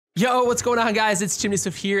Yo, what's going on, guys? It's Chimney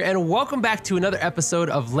Swift here, and welcome back to another episode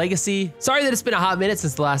of Legacy. Sorry that it's been a hot minute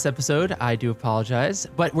since the last episode. I do apologize,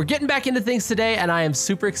 but we're getting back into things today, and I am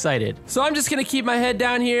super excited. So I'm just gonna keep my head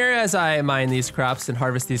down here as I mine these crops and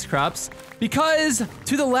harvest these crops, because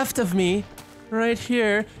to the left of me, right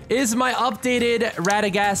here, is my updated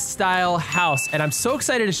Radagast style house, and I'm so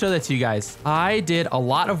excited to show that to you guys. I did a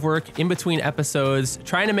lot of work in between episodes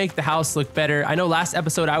trying to make the house look better. I know last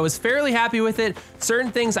episode I was fairly happy with it.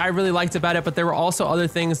 Certain things I really liked about it, but there were also other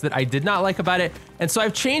things that I did not like about it. And so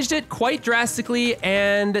I've changed it quite drastically,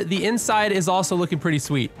 and the inside is also looking pretty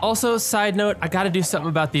sweet. Also, side note, I gotta do something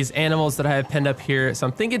about these animals that I have penned up here. So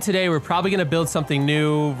I'm thinking today we're probably gonna build something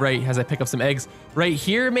new, right as I pick up some eggs. Right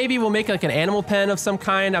here, maybe we'll make like an animal pen of some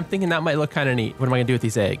kind. I'm thinking that might look kind of neat. What am I gonna do with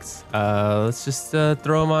these eggs? Let's just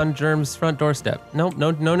throw them on Germ's front doorstep. Nope,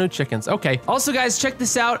 no new chickens. Okay. Also, guys, check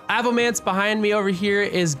this out. Avomance behind me over here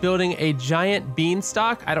is building a giant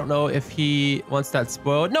beanstalk. I don't know if he wants that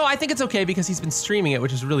spoiled. No, I think it's okay because he's been streaming it,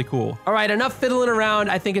 which is really cool. All right, enough fiddling around.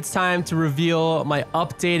 I think it's time to reveal my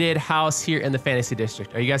updated house here in the Fantasy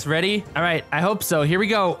District. Are you guys ready? All right, I hope so. Here we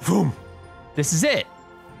go. Boom. This is it.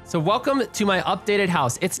 So welcome to my updated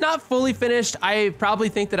house. It's not fully finished. I probably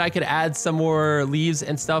think that I could add some more leaves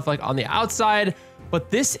and stuff like on the outside, but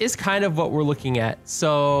this is kind of what we're looking at.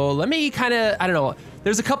 So let me kind of, I don't know.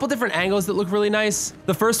 There's a couple different angles that look really nice.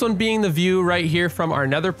 The first one being the view right here from our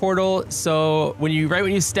nether portal. So when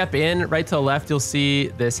you step in right to the left, you'll see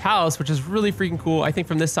this house, which is really freaking cool. I think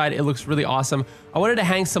from this side, it looks really awesome. I wanted to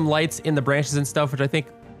hang some lights in the branches and stuff, which I think,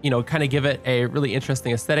 you know, kind of give it a really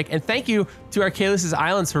interesting aesthetic. And thank you to Arcaelus's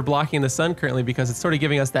Islands for blocking the sun currently, because it's sort of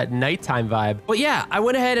giving us that nighttime vibe. But yeah, I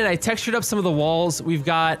went ahead and I textured up some of the walls. We've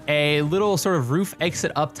got a little sort of roof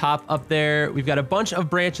exit up top up there. We've got a bunch of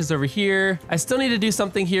branches over here. I still need to do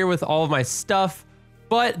something here with all of my stuff.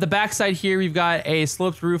 But the backside here, we've got a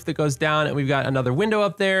sloped roof that goes down, and we've got another window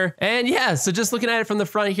up there. And yeah, so just looking at it from the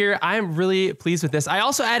front here, I'm really pleased with this. I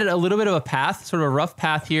also added a little bit of a path, sort of a rough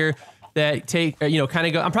path here that kind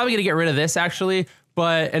of go. I'm probably gonna get rid of this actually,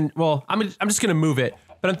 well, I'm just gonna move it.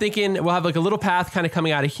 But I'm thinking we'll have like a little path kind of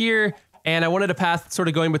coming out of here. And I wanted a path sort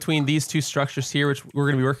of going between these two structures here, which we're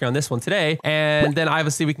going to be working on this one today. And then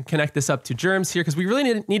obviously we can connect this up to Germs here, because we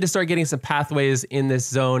really need to start getting some pathways in this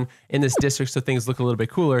zone, in this district, so things look a little bit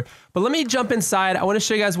cooler. But let me jump inside. I want to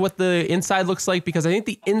show you guys what the inside looks like, because I think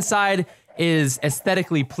the inside is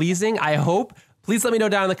aesthetically pleasing, I hope. Please let me know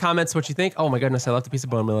down in the comments what you think. Oh my goodness, I left a piece of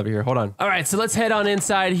bone meal over here. Hold on. All right, so let's head on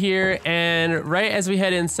inside here. And right as we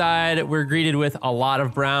head inside, we're greeted with a lot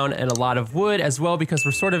of brown and a lot of wood as well, because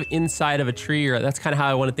we're sort of inside of a tree, or that's kind of how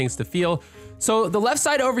I wanted things to feel. So the left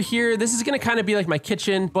side over here, this is gonna kind of be like my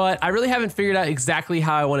kitchen, but I really haven't figured out exactly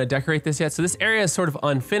how I wanna decorate this yet. So this area is sort of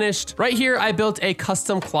unfinished. Right here, I built a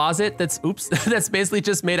custom closet that's basically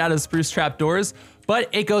just made out of spruce trap doors, but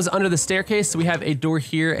it goes under the staircase. So we have a door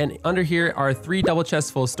here, and under here are 3 double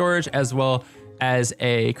chests full of storage, as well as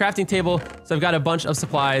a crafting table. So I've got a bunch of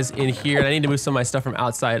supplies in here, and I need to move some of my stuff from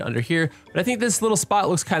outside under here. But I think this little spot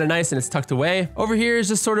looks kind of nice, and it's tucked away. Over here is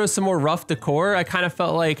just sort of some more rough decor. I kind of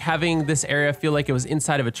felt like having this area feel like it was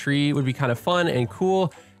inside of a tree would be kind of fun and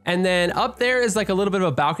cool. And then up there is like a little bit of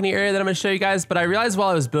a balcony area that I'm gonna show you guys, but I realized while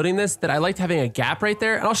I was building this that I liked having a gap right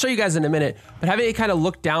there, and I'll show you guys in a minute, but having it kind of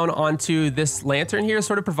look down onto this lantern here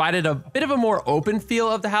sort of provided a bit of a more open feel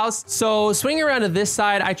of the house. So swinging around to this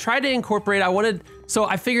side, I tried to incorporate,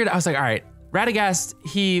 I figured, I was like, all right, Radagast,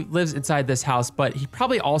 he lives inside this house, but he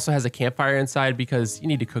probably also has a campfire inside because you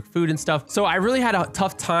need to cook food and stuff. So I really had a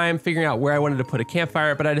tough time figuring out where I wanted to put a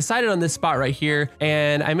campfire, but I decided on this spot right here,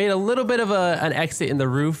 and I made a little bit of an exit in the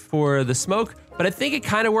roof for the smoke, but I think it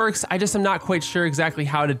kind of works. I just am not quite sure exactly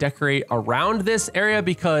how to decorate around this area,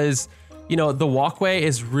 because you know, the walkway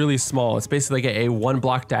is really small. It's basically like a 1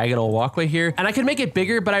 block diagonal walkway here. And I could make it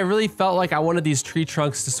bigger, but I really felt like I wanted these tree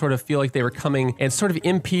trunks to sort of feel like they were coming and sort of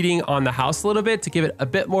impeding on the house a little bit to give it a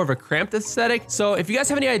bit more of a cramped aesthetic. So if you guys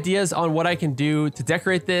have any ideas on what I can do to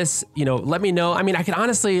decorate this, you know, let me know. I mean, I could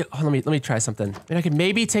honestly, let me try something. I mean, I could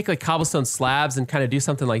maybe take like cobblestone slabs and kind of do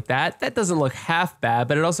something like that. That doesn't look half bad,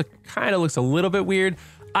 but it also kind of looks a little bit weird.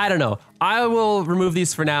 I don't know. I will remove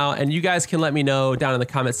these for now, and you guys can let me know down in the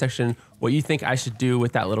comment section what you think I should do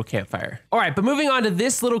with that little campfire. All right, but moving on to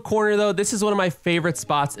this little corner though, this is one of my favorite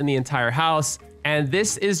spots in the entire house. And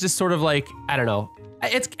this is just sort of like, I don't know,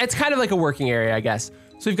 it's kind of like a working area, I guess.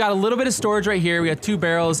 So we've got a little bit of storage right here. We got 2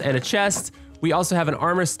 barrels and a chest. We also have an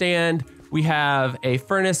armor stand. We have a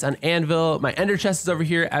furnace, an anvil, my ender chest is over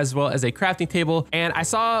here, as well as a crafting table. And I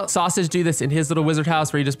saw Sausage do this in his little wizard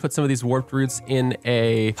house where he just put some of these warped roots in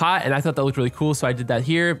a pot, and I thought that looked really cool, so I did that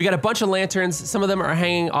here. We got a bunch of lanterns. Some of them are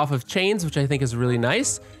hanging off of chains, which I think is really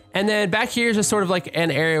nice. And then back here is just sort of like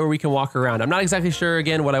an area where we can walk around. I'm not exactly sure,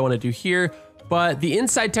 again, what I want to do here, but the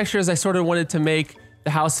inside textures, I sort of wanted to make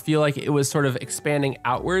the house feel like it was sort of expanding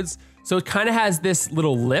outwards. So it kind of has this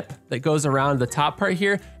little lip that goes around the top part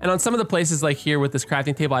here. And on some of the places like here with this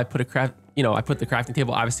crafting table, I put the crafting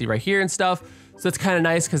table obviously right here and stuff. So it's kind of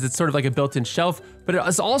nice because it's sort of like a built-in shelf, but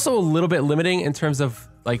it's also a little bit limiting in terms of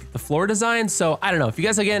like the floor design. So I don't know, if you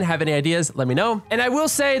guys again have any ideas, let me know. And I will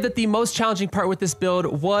say that the most challenging part with this build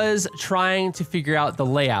was trying to figure out the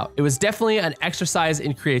layout. It was definitely an exercise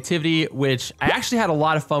in creativity, which I actually had a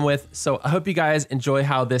lot of fun with. So I hope you guys enjoy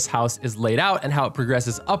how this house is laid out and how it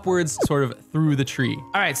progresses upwards sort of through the tree.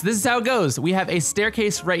 All right, so this is how it goes. We have a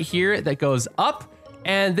staircase right here that goes up.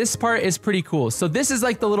 And this part is pretty cool. So this is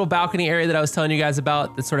like the little balcony area that I was telling you guys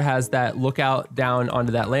about that sort of has that lookout down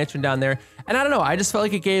onto that lantern down there. And I don't know, I just felt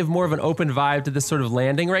like it gave more of an open vibe to this sort of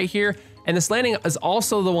landing right here. And this landing is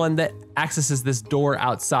also the one that accesses this door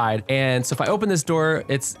outside. And so if I open this door,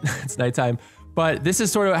 it's nighttime, but this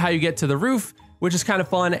is sort of how you get to the roof, which is kind of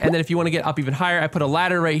fun. And then if you want to get up even higher, I put a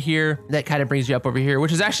ladder right here that kind of brings you up over here,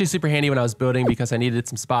 which is actually super handy when I was building because I needed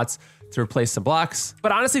some spots to replace some blocks.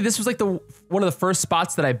 But honestly, this was like one of the first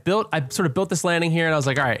spots that I built. I sort of built this landing here and I was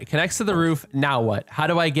like, all right, it connects to the roof. Now what? How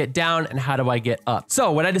do I get down and how do I get up?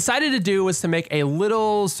 So what I decided to do was to make a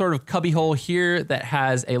little sort of cubby hole here that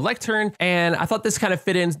has a lectern. And I thought this kind of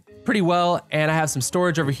fit in pretty well. And I have some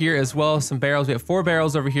storage over here as well. Some barrels. We have 4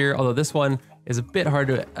 barrels over here, although this one is a bit hard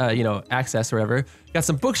to, access or whatever. Got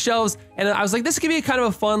some bookshelves, and I was like, this could be kind of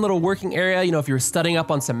a fun little working area, if you were studying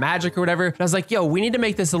up on some magic or whatever. And I was like, yo, we need to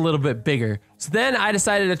make this a little bit bigger. So then I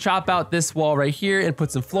decided to chop out this wall right here and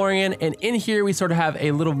put some flooring in, and in here we sort of have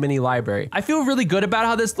a little mini library. I feel really good about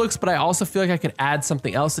how this looks, but I also feel like I could add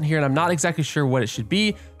something else in here, and I'm not exactly sure what it should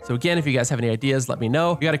be. So again, if you guys have any ideas, let me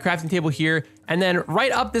know. We got a crafting table here, and then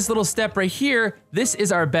right up this little step right here, this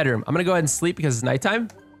is our bedroom. I'm gonna go ahead and sleep because it's nighttime.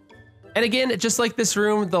 And again, just like this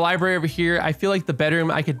room, the library over here, I feel like the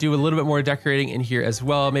bedroom, I could do a little bit more decorating in here as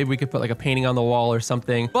well. Maybe we could put like a painting on the wall or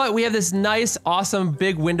something. But we have this nice, awesome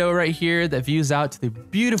big window right here that views out to the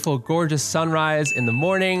beautiful, gorgeous sunrise in the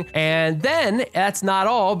morning. And then that's not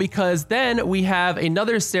all, because then we have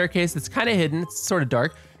another staircase that's kind of hidden. It's sort of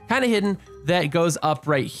dark, kind of hidden, that goes up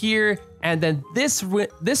right here. And then this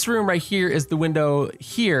room right here is the window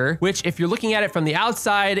here, which if you're looking at it from the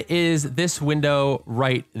outside is this window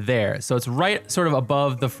right there. So it's right sort of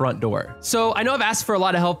above the front door. So I know I've asked for a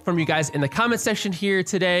lot of help from you guys in the comment section here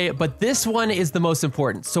today, but this one is the most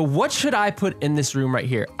important. So what should I put in this room right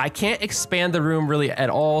here? I can't expand the room really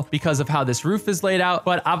at all because of how this roof is laid out,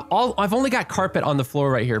 but I've only got carpet on the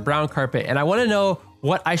floor right here, brown carpet, and I want to know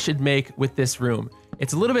what I should make with this room.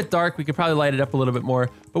 It's a little bit dark. We could probably light it up a little bit more.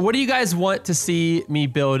 But what do you guys want to see me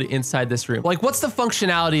build inside this room? Like, what's the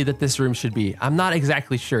functionality that this room should be? I'm not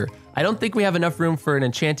exactly sure. I don't think we have enough room for an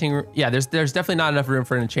enchanting room. Yeah, there's definitely not enough room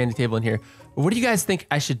for an enchanting table in here. But what do you guys think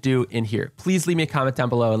I should do in here? Please leave me a comment down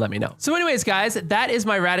below and let me know. So anyways, guys, that is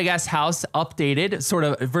my Radagast house updated, sort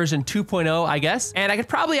of version 2.0, I guess. And I could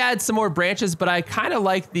probably add some more branches, but I kind of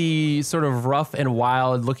like the sort of rough and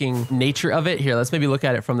wild looking nature of it. Here, let's maybe look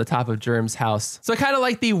at it from the top of Germ's house. So I kind of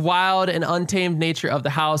like the wild and untamed nature of the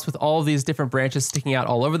house with all these different branches sticking out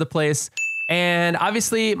all over the place. And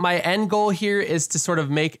obviously my end goal here is to sort of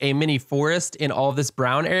make a mini forest in all of this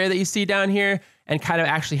brown area that you see down here and kind of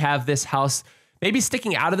actually have this house maybe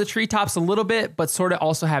sticking out of the treetops a little bit, but sort of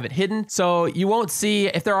also have it hidden. So you won't see,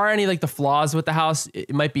 if there are any like the flaws with the house,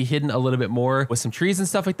 it might be hidden a little bit more with some trees and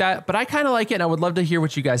stuff like that. But I kind of like it and I would love to hear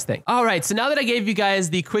what you guys think. All right, so now that I gave you guys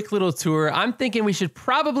the quick little tour, I'm thinking we should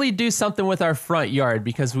probably do something with our front yard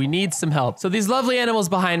because we need some help. So these lovely animals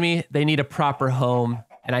behind me, they need a proper home.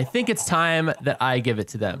 And I think it's time that I give it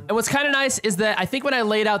to them. And what's kind of nice is that I think when I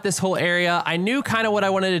laid out this whole area, I knew kind of what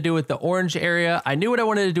I wanted to do with the orange area. I knew what I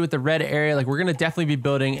wanted to do with the red area. Like, we're going to definitely be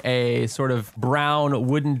building a sort of brown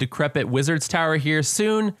wooden decrepit wizard's tower here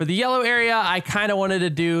soon. For the yellow area, I kind of wanted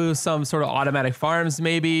to do some sort of automatic farms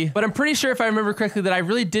maybe. But I'm pretty sure, if I remember correctly, that I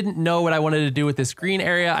really didn't know what I wanted to do with this green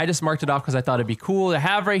area. I just marked it off because I thought it'd be cool to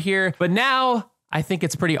have right here. But now I think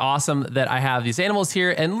it's pretty awesome that I have these animals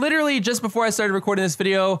here. And literally just before I started recording this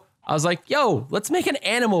video, I was like, yo, let's make an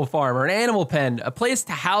animal farm or an animal pen, a place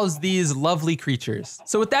to house these lovely creatures.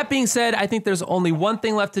 So with that being said, I think there's only one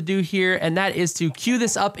thing left to do here, and that is to cue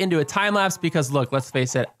this up into a time lapse because look, let's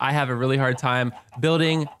face it, I have a really hard time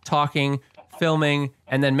building, talking, filming,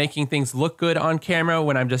 and then making things look good on camera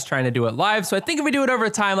when I'm just trying to do it live. So I think if we do it over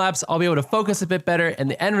a time lapse, I'll be able to focus a bit better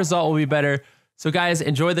and the end result will be better. So guys,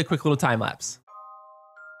 enjoy the quick little time lapse.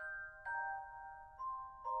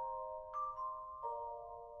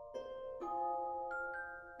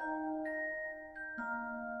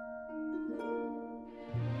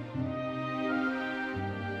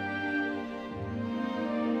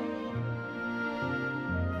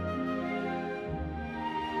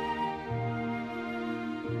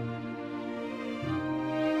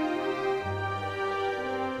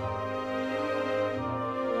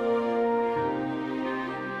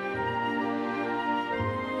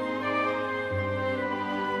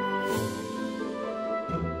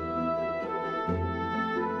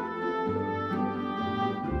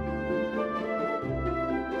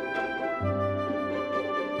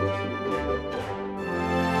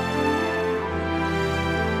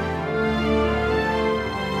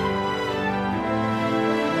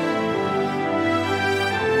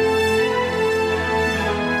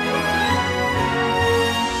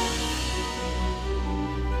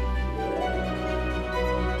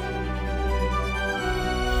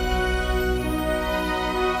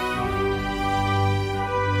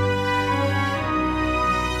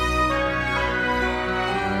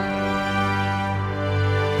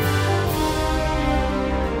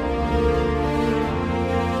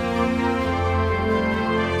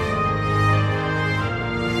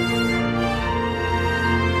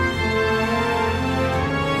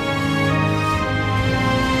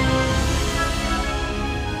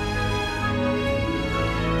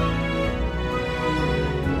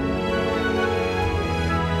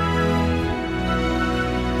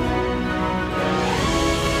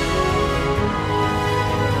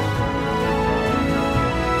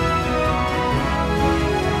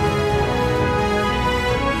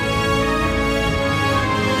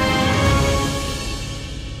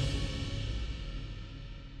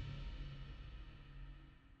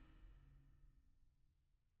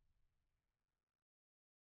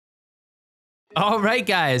 All right,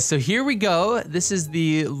 guys, so here we go. This is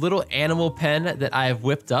the little animal pen that I have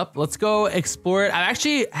whipped up. Let's go explore it. I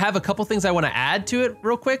actually have a couple things I want to add to it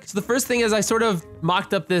real quick. So the first thing is I sort of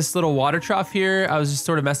mocked up this little water trough here. I was just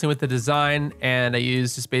sort of messing with the design, and I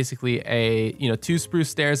used just basically a, 2 spruce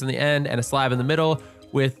stairs on the end and a slab in the middle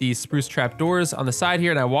with the spruce trap doors on the side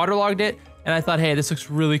here, and I waterlogged it. And I thought, hey, this looks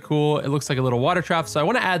really cool. It looks like a little water trough, so I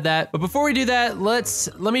want to add that. But before we do that,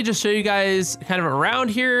 let me just show you guys kind of around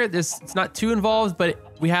here. It's not too involved,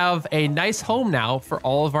 but we have a nice home now for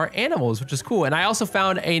all of our animals, which is cool. And I also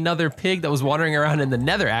found another pig that was wandering around in the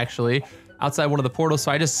nether, actually, outside one of the portals.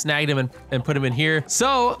 So I just snagged him and put him in here.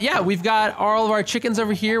 So yeah, we've got all of our chickens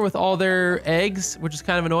over here with all their eggs, which is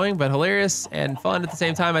kind of annoying, but hilarious and fun at the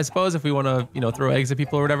same time, I suppose, if we want to, throw eggs at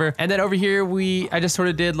people or whatever. And then over here, I just sort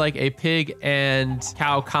of did like a pig and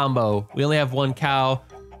cow combo. We only have 1 cow,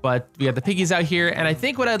 but we got the piggies out here. And I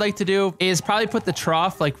think what I'd like to do is probably put the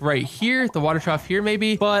trough like right here, the water trough here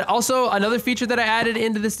maybe. But also another feature that I added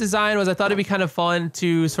into this design was I thought it'd be kind of fun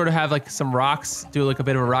to sort of have like some rocks, do like a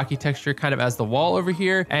bit of a rocky texture kind of as the wall over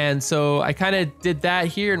here. And so I kind of did that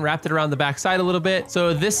here and wrapped it around the back side a little bit.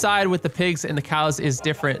 So this side with the pigs and the cows is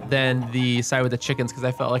different than the side with the chickens because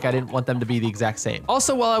I felt like I didn't want them to be the exact same.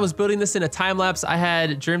 Also, while I was building this in a time lapse, I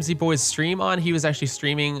had Germsy Boy's stream on. He was actually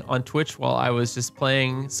streaming on Twitch while I was just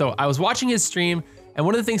playing. So I was watching his stream, and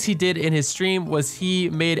one of the things he did in his stream was he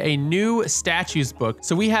made a new statues book.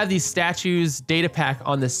 So we have these statues data pack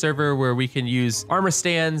on this server where we can use armor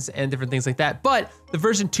stands and different things like that. But the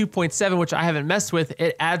version 2.7, which I haven't messed with,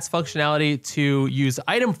 it adds functionality to use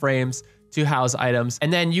item frames to house items,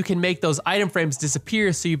 and then you can make those item frames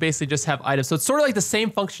disappear, so you basically just have items. So it's sort of like the same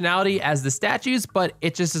functionality as the statues, but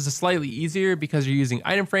it just is a slightly easier because you're using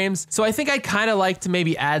item frames. So I think I'd kind of like to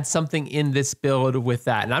maybe add something in this build with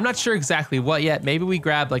that, and I'm not sure exactly what yet. Maybe we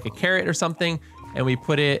grab like a carrot or something and we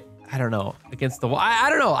put it, I don't know, against the wall. I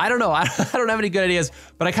don't know. I don't have any good ideas,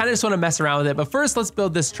 but I kind of just want to mess around with it. But first, let's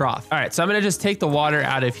build this trough. All right, so I'm gonna just take the water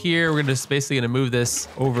out of here. We're just basically gonna move this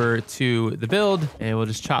over to the build, and we'll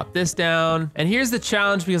just chop this down. And here's the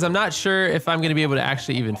challenge, because I'm not sure if I'm gonna be able to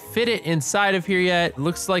actually even fit it inside of here yet. It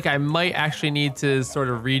looks like I might actually need to sort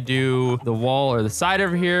of redo the wall or the side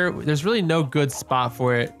over here. There's really no good spot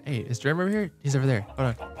for it. Hey, is Germ over here? He's over there.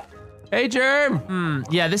 Hold on. Hey, Germ.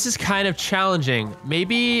 Yeah, this is kind of challenging.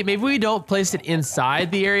 Maybe we don't place it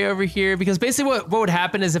inside the area over here, because basically what would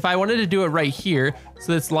happen is if I wanted to do it right here,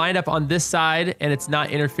 so it's lined up on this side and it's not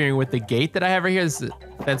interfering with the gate that I have right here, this is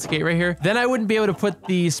a fence gate right here, then I wouldn't be able to put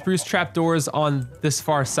the spruce trap doors on this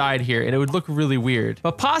far side here, and it would look really weird.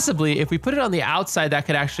 But possibly if we put it on the outside, that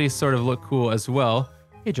could actually sort of look cool as well.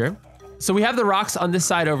 Hey, Germ. So we have the rocks on this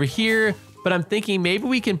side over here, but I'm thinking maybe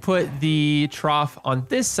we can put the trough on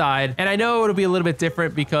this side. And I know it'll be a little bit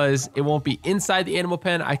different because it won't be inside the animal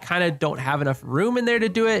pen. I kind of don't have enough room in there to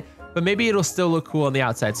do it, but maybe it'll still look cool on the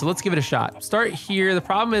outside. So let's give it a shot. Start here. The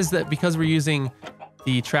problem is that because we're using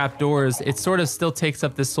the trap doors, it sort of still takes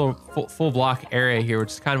up this full block area here,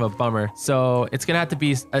 which is kind of a bummer. So it's gonna have to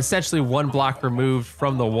be essentially 1 block removed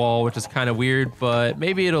from the wall, which is kind of weird, but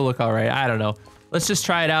maybe it'll look all right. I don't know. Let's just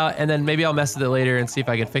try it out, and then maybe I'll mess with it later and see if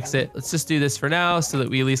I can fix it. Let's just do this for now so that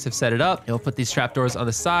we at least have set it up. And we'll put these trapdoors on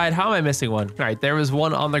the side. How am I missing one? All right, there was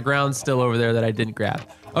one on the ground still over there that I didn't grab.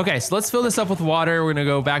 Okay, so let's fill this up with water. We're gonna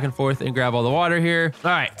go back and forth and grab all the water here.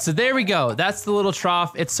 All right, so there we go. That's the little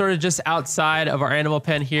trough. It's sort of just outside of our animal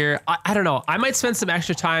pen here. I don't know. I might spend some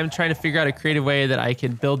extra time trying to figure out a creative way that I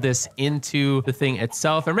can build this into the thing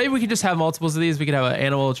itself. Or maybe we could just have multiples of these. We could have an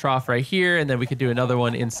animal trough right here, and then we could do another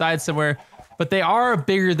one inside somewhere. But they are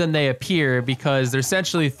bigger than they appear because they're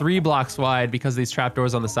essentially 3 blocks wide because of these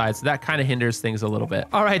trapdoors on the side. So that kind of hinders things a little bit.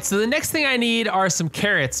 All right, so the next thing I need are some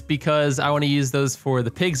carrots because I want to use those for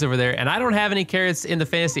the pigs over there. And I don't have any carrots in the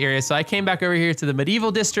fantasy area. So I came back over here to the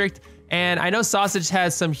medieval district. And I know Sausage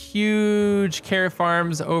has some huge carrot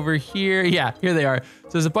farms over here. Yeah, here they are. So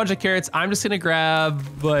there's a bunch of carrots. I'm just gonna grab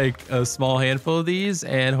like a small handful of these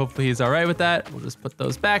and hopefully he's all right with that. We'll just put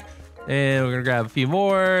those back. And we're gonna grab a few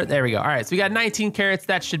more. There we go. All right, so we got 19 carrots.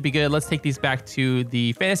 That should be good. Let's take these back to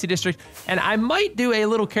the fantasy district. And I might do a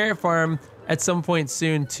little carrot farm at some point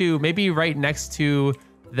soon too. Maybe right next to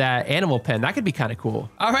that animal pen. That could be kind of cool.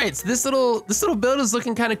 All right, so this little build is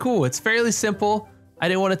looking kind of cool. It's fairly simple. I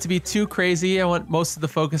didn't want it to be too crazy. I want most of the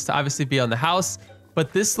focus to obviously be on the house,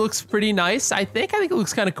 but this looks pretty nice. I think it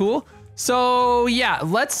looks kind of cool. So yeah,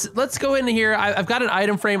 let's go in here. I've got an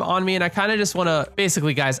item frame on me and I kind of just want to,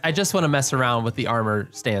 basically guys, I just want to mess around with the armor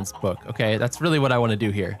stance book. Okay, that's really what I want to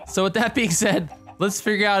do here. So with that being said, let's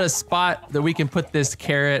figure out a spot that we can put this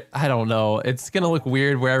carrot. I don't know. It's going to look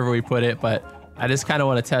weird wherever we put it, but I just kind of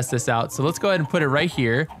want to test this out. So let's go ahead and put it right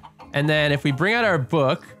here. And then if we bring out our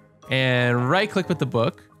book and right click with the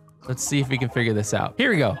book, let's see if we can figure this out.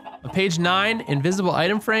 Here we go. On page 9, invisible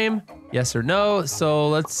item frame, yes or no. So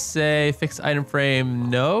let's say fixed item frame,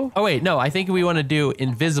 no. Oh wait, no, I think we want to do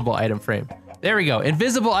invisible item frame. There we go,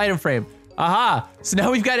 invisible item frame. Aha, so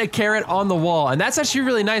now we've got a carrot on the wall, and that's actually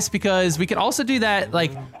really nice because we can also do that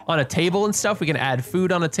like on a table and stuff. We can add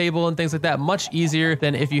food on a table and things like that much easier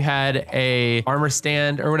than if you had a armor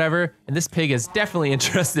stand or whatever. And this pig is definitely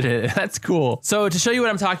interested in it. That's cool. So to show you what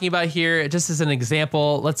I'm talking about here, just as an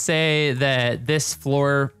example, let's say that this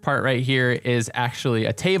floor part right here is actually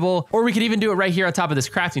a table, or we could even do it right here on top of this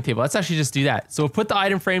crafting table. Let's actually just do that. So we'll put the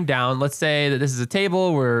item frame down. Let's say that this is a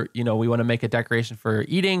table where, you know, we want to make a decoration for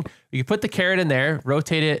eating. You can put the carrot in there,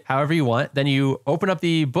 rotate it however you want. Then you open up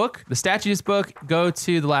the book, the statues book, go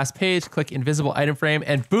to the last page, click invisible item frame,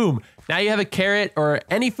 and boom, now you have a carrot or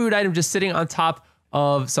any food item just sitting on top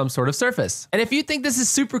of some sort of surface. And if you think this is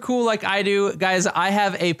super cool like I do, guys, I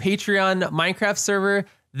have a Patreon Minecraft server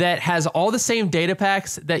that has all the same data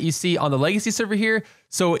packs that you see on the legacy server here.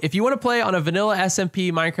 So if you want to play on a vanilla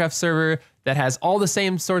SMP Minecraft server that has all the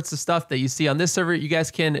same sorts of stuff that you see on this server, you guys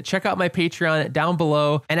can check out my Patreon down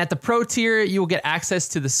below. And at the pro tier, you will get access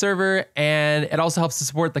to the server, and it also helps to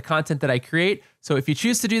support the content that I create. So if you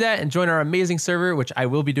choose to do that and join our amazing server, which I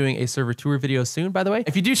will be doing a server tour video soon, by the way.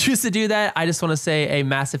 If you do choose to do that, I just want to say a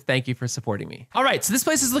massive thank you for supporting me. All right, so this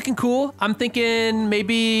place is looking cool. I'm thinking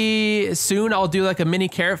maybe soon I'll do like a mini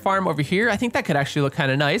carrot farm over here. I think that could actually look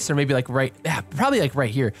kind of nice, or maybe like probably like right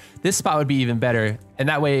here. This spot would be even better. And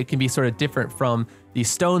that way it can be sort of different from these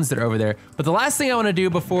stones that are over there. But the last thing I want to do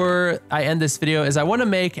before I end this video is I want to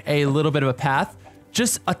make a little bit of a path,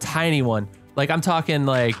 just a tiny one. Like I'm talking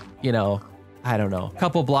like, you know, I don't know, a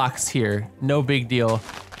couple blocks here, no big deal.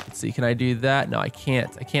 Let's see, can I do that? No, I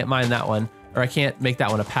can't mine that one, or I can't make that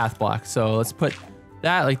one a path block. So let's put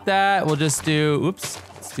that like that. We'll just do, oops,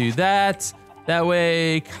 let's do that. That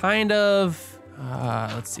way, kind of,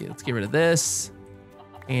 let's see, let's get rid of this.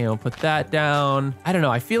 And we'll put that down. I don't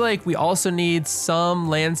know, I feel like we also need some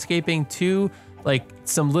landscaping too, like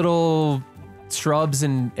some little shrubs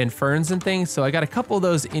and ferns and things. So I got a couple of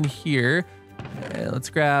those in here. And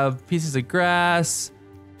let's grab pieces of grass.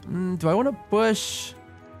 Do I want a bush?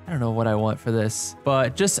 I don't know what I want for this,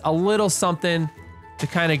 but just a little something to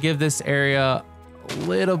kind of give this area a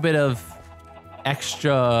little bit of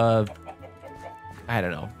extra, I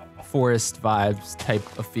don't know, forest vibes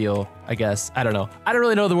type of feel, I guess. I don't know. I don't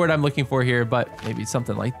really know the word I'm looking for here, but maybe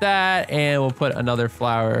something like that. And we'll put another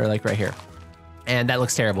flower like right here. And that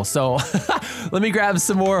looks terrible. So let me grab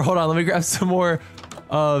some more. Hold on. Let me grab some more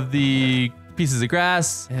of the pieces of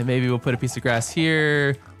grass, and maybe we'll put a piece of grass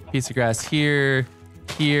here, piece of grass here,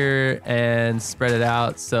 here, and spread it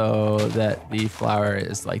out so that the flower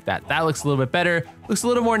is like that. That looks a little bit better, looks a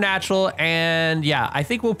little more natural. And yeah, I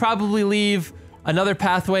think we'll probably leave another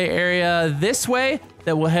pathway area this way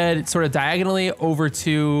that will head sort of diagonally over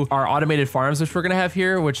to our automated farms, which we're gonna have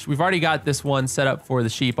here, which we've already got this one set up for the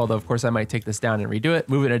sheep, although of course I might take this down and redo it,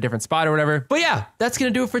 move it in a different spot or whatever. But yeah, that's gonna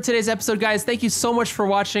do it for today's episode, guys. Thank you so much for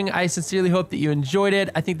watching. I sincerely hope that you enjoyed it.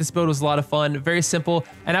 I think this build was a lot of fun, very simple.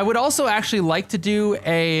 And I would also actually like to do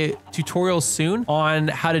a tutorial soon on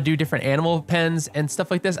how to do different animal pens and stuff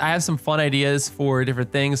like this. I have some fun ideas for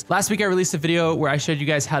different things. Last week I released a video where I showed you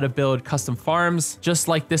guys how to build custom farms, just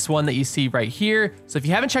like this one that you see right here. So if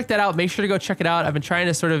you haven't checked that out, make sure to go check it out. I've been trying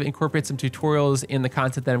to sort of incorporate some tutorials in the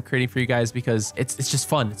content that I'm creating for you guys because it's just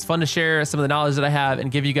fun. It's fun to share some of the knowledge that I have and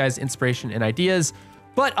give you guys inspiration and ideas.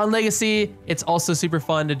 But on Legacy, it's also super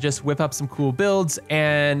fun to just whip up some cool builds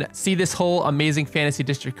and see this whole amazing fantasy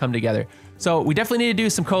district come together. So we definitely need to do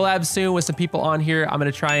some collabs soon with some people on here. I'm going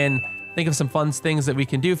to try and think of some fun things that we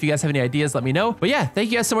can do. If you guys have any ideas, let me know. But yeah, thank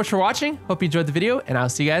you guys so much for watching. Hope you enjoyed the video, and I'll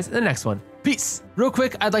see you guys in the next one. Peace. Real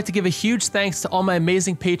quick, I'd like to give a huge thanks to all my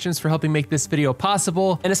amazing patrons for helping make this video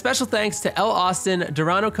possible. And a special thanks to L. Austin,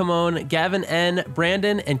 Durano Camone, Gavin N,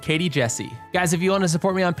 Brandon, and Katie Jesse. Guys, if you want to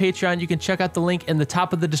support me on Patreon, you can check out the link in the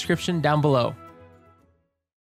top of the description down below.